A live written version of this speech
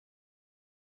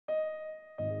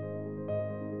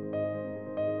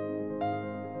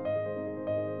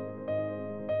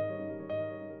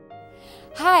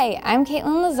Hi, I'm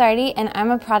Katelyn Lizardi and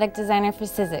I'm a product designer for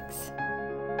Sizzix.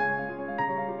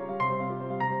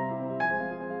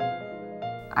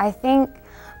 I think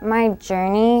my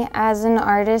journey as an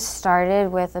artist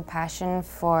started with a passion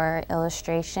for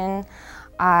illustration.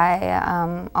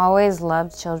 I always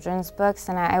loved children's books,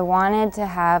 and I wanted to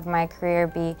have my career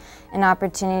be an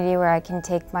opportunity where I can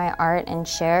take my art and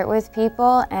share it with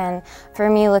people. And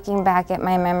for me, looking back at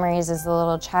my memories as a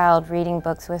little child reading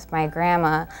books with my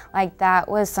grandma, like that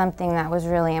was something that was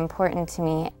really important to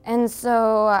me. And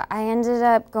so I ended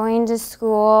up going to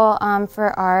school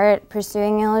for art,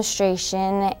 pursuing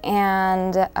illustration,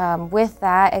 and with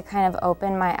that it kind of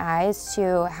opened my eyes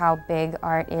to how big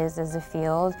art is as a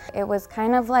field. It was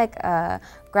kind of like a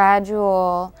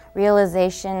gradual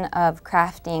realization of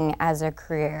crafting as a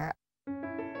career.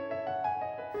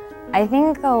 I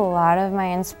think a lot of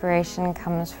my inspiration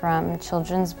comes from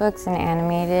children's books and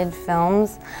animated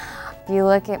films. If you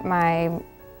look at my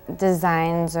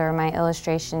designs or my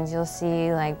illustrations, you'll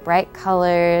see like bright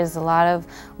colors, a lot of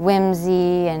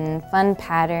whimsy and fun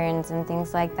patterns and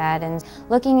things like that. And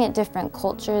looking at different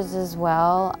cultures as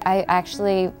well, I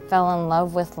actually fell in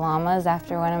love with llamas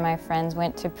after one of my friends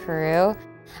went to Peru.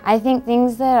 I think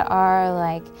things that are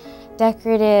like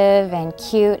decorative and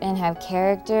cute and have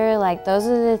character, like those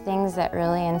are the things that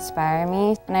really inspire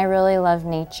me. And I really love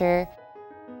nature.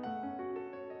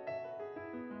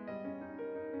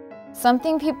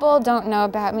 Something people don't know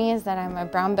about me is that I'm a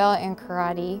brown belt in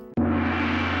karate.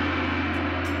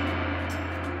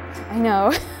 I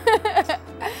know.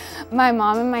 My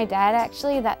mom and my dad,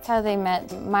 actually, that's how they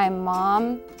met. My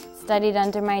mom studied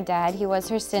under my dad. He was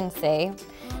her sensei.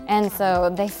 And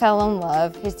so they fell in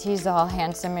love because he's all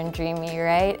handsome and dreamy,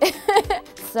 right?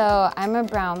 So I'm a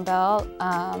brown belt.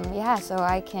 Yeah, so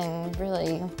I can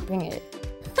really bring it.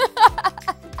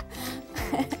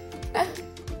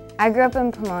 I grew up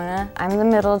in Pomona. I'm the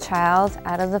middle child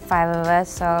out of the 5 of us,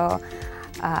 so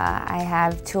I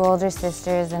have 2 older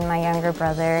sisters and my younger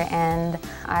brother, and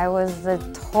I was the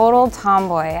total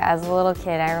tomboy as a little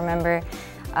kid. I remember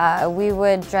we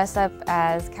would dress up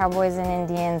as cowboys and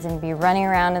Indians and be running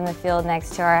around in the field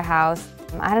next to our house.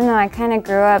 I don't know, I kind of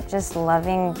grew up just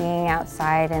loving being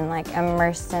outside and like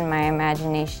immersed in my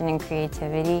imagination and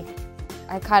creativity.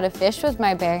 I caught a fish with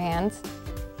my bare hands.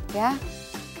 Yeah.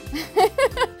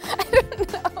 I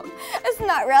don't know. It's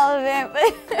not relevant,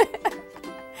 but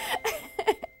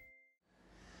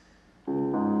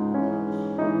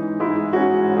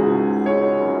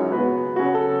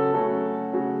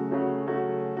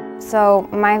So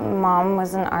my mom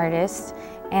was an artist,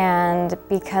 and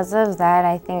because of that,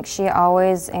 I think she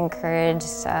always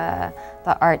encouraged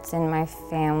the arts in my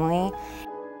family.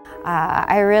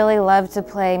 I really love to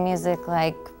play music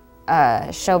like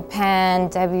Chopin,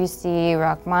 Debussy,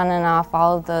 Rachmaninoff,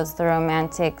 all of those, the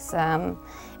Romantics and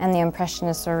the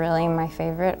Impressionists are really my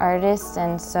favorite artists,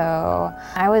 and so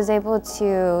I was able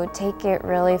to take it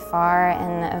really far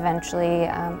and eventually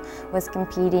was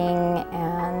competing,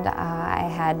 and I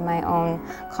had my own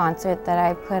concert that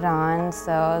I put on,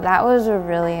 so that was a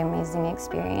really amazing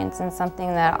experience and something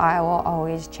that I will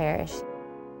always cherish.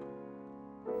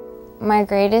 My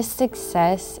greatest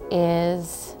success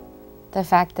is the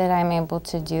fact that I'm able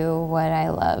to do what I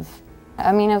love.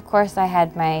 I mean, of course I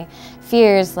had my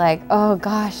fears like, oh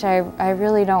gosh, I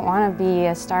really don't want to be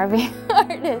a starving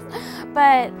artist,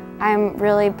 but I'm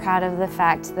really proud of the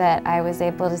fact that I was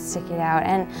able to stick it out,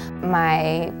 and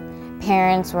my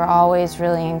parents were always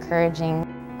really encouraging.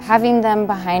 Having them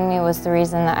behind me was the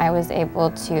reason that I was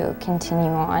able to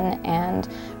continue on and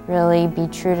really be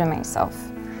true to myself.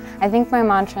 I think my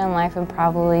mantra in life would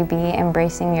probably be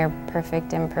embracing your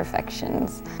perfect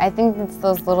imperfections. I think it's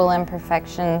those little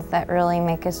imperfections that really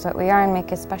make us what we are and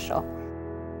make us special.